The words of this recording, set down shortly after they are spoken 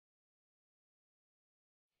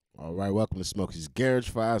All right, welcome to Smokey's Garage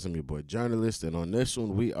Files. I'm your boy Jurnalist, and on this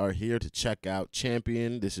one, we are here to check out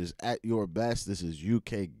Champion. This is At Your Best. This is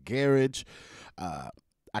UKGarage. Uh,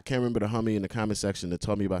 I can't remember the homie in the comment section that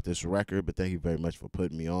told me about this record, but thank you very much for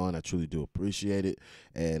putting me on. I truly do appreciate it.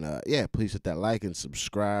 And yeah, please hit that like and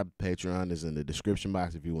subscribe. Patreon is in the description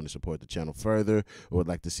box if you want to support the channel further or would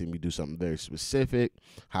like to see me do something very specific.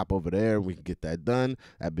 Hop over there and we can get that done.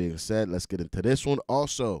 That being said, let's get into this one.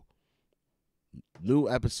 Also, new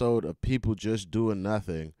episode of People Just Doing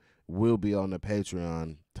Nothing will be on the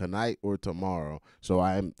Patreon tonight or tomorrow. So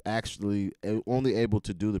I'm actually only able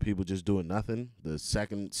to do the People Just Doing Nothing, the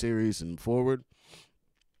second series and forward.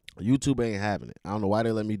 YouTube ain't having it. I don't know why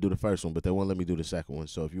they let me do the first one, but they won't let me do the second one.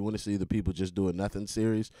 So if you want to see the People Just Doing Nothing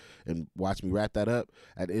series and watch me wrap that up,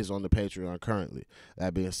 that is on the Patreon currently.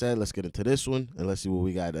 That being said, let's get into this one and let's see what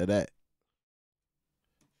we got at that.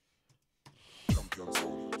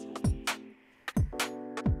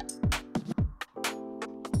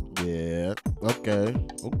 Yeah. Okay.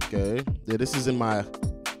 Yeah, this is in my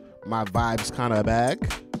vibes kind of bag.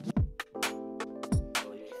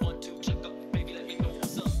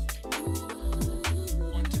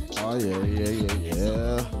 Oh yeah.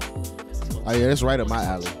 Oh yeah, that's right up my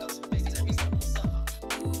alley.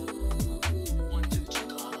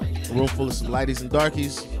 A room full of some lighties and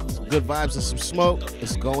darkies, some good vibes and some smoke.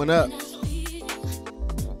 It's going up.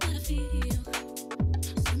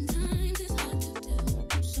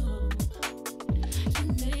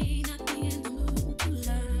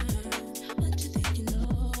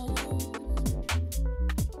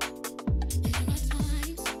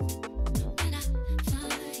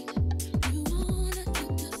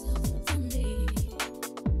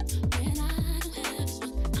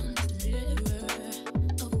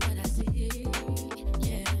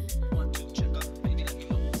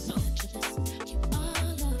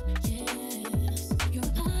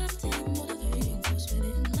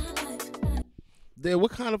 Dude,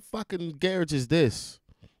 what kind of fucking garage is this?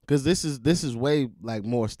 Cause this is way like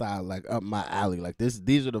more style, like up my alley. Like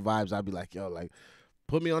these are the vibes I'd be like, yo, like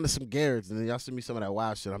put me onto some garage, and then y'all send me some of that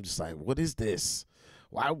wild shit. I'm just like, what is this?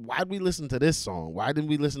 Why'd we listen to this song? Why didn't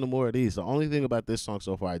we listen to more of these? The only thing about this song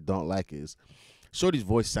so far I don't like is Shorty's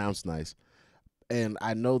voice sounds nice, and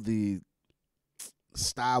I know the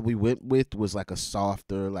style we went with was like a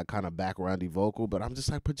softer, like kind of backgroundy vocal, but I'm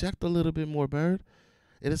just like, project a little bit more, Bird.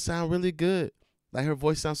 It'll sound really good. Like her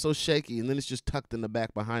voice sounds so shaky, and then it's just tucked in the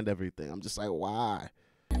back behind everything. I'm just like, why?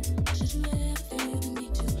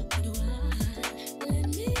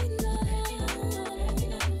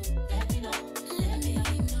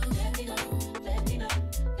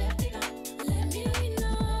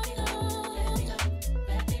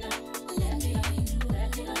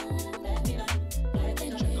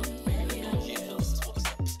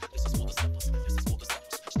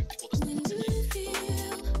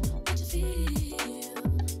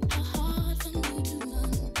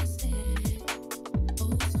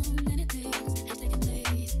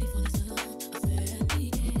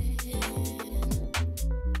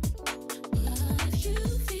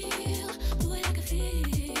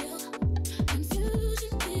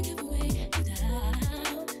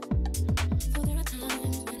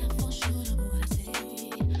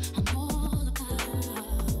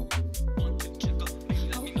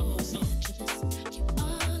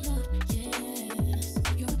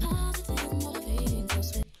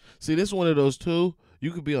 See, this is one of those too.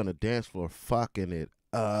 You could be on the dance floor fucking it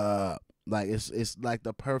up. Like it's like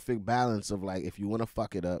the perfect balance of like if you want to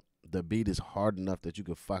fuck it up, the beat is hard enough that you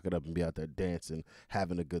can fuck it up and be out there dancing,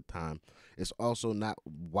 having a good time. It's also not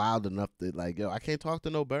wild enough that like, yo, I can't talk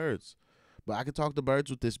to no birds. But I can talk to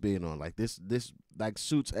birds with this being on. Like this like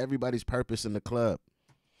suits everybody's purpose in the club.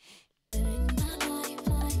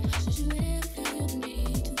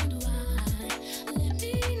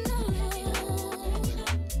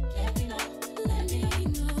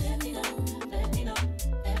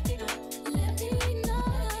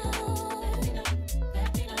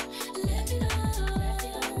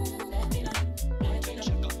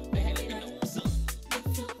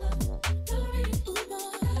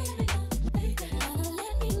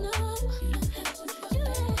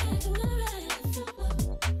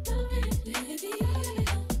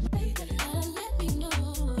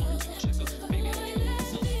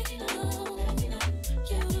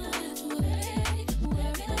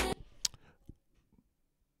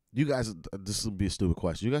 You guys, this will be a stupid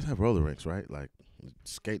question. You guys have roller rinks, right? Like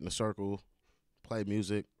skate in a circle, play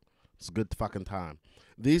music. It's a good fucking time.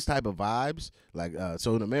 These type of vibes, like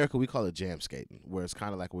so in America we call it jam skating, where it's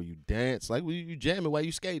kind of like where you dance, like where you jamming while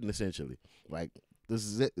you skating, essentially. Like this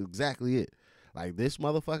is it, exactly it. Like, this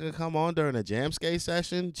motherfucker come on during a jam skate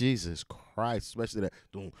session? Jesus Christ. Especially that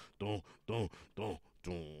doom, doom, doom, doom,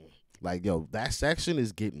 doom. Like, yo, that section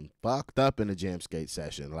is getting fucked up in the jam skate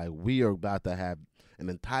session. Like, we are about to have an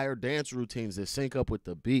entire dance routines that sync up with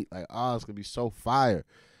the beat. Like, oh, it's going to be so fire.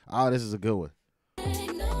 Oh, this is a good one.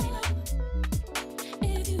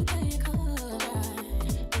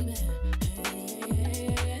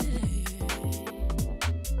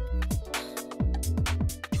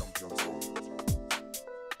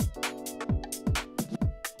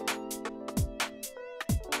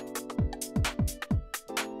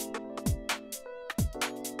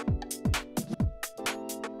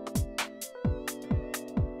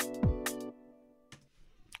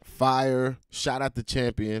 Fire. Shout out to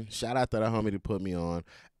Champion. Shout out to the homie that put me on.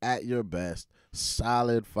 At your best.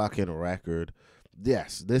 Solid fucking record.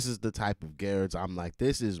 Yes, this is the type of garage I'm like,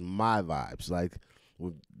 this is my vibes. Like,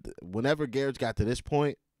 whenever garage got to this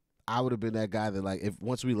point, I would have been that guy that, like, if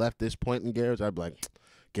once we left this point in garage, I'd be like,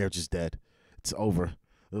 garage is dead. It's over.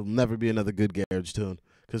 There'll never be another good garage tune.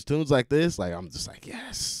 Because tunes like this, like, I'm just like,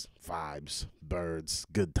 yes, vibes, birds,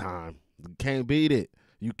 good time. You can't beat it.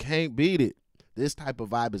 You can't beat it. This type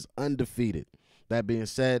of vibe is undefeated. That being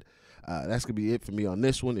said, that's going to be it for me on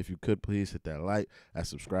this one. If you could, please hit that like, that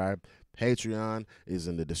subscribe. Patreon is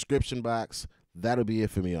in the description box. That'll be it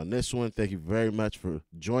for me on this one. Thank you very much for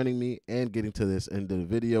joining me and getting to this end of the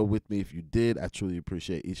video with me. If you did, I truly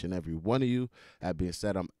appreciate each and every one of you. That being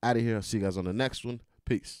said, I'm out of here. I'll see you guys on the next one.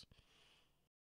 Peace.